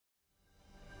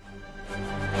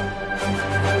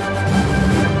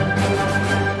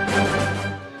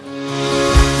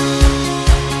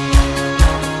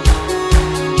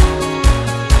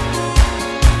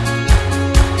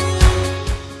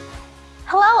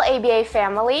Hello ABA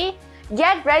family!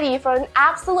 Get ready for an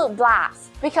absolute blast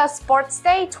because Sports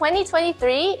Day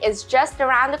 2023 is just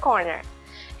around the corner.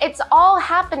 It's all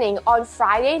happening on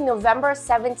Friday, November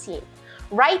 17th,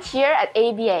 right here at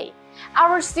ABA.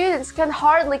 Our students can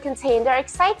hardly contain their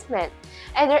excitement,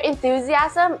 and their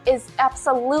enthusiasm is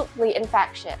absolutely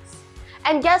infectious.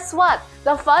 And guess what?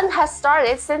 The fun has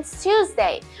started since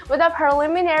Tuesday with a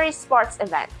preliminary sports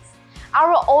event.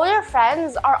 Our older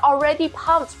friends are already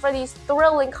pumped for these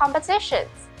thrilling competitions.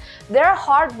 Their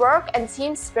hard work and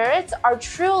team spirits are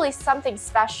truly something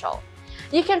special.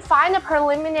 You can find a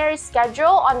preliminary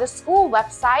schedule on the school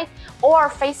website or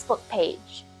Facebook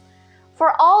page.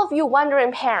 For all of you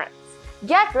wondering parents,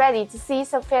 get ready to see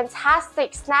some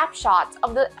fantastic snapshots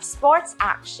of the sports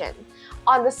action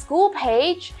on the school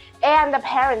page and the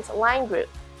parent line group.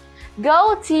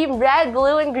 Go Team Red,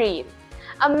 Blue, and Green!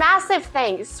 A massive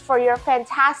thanks for your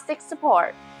fantastic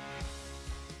support.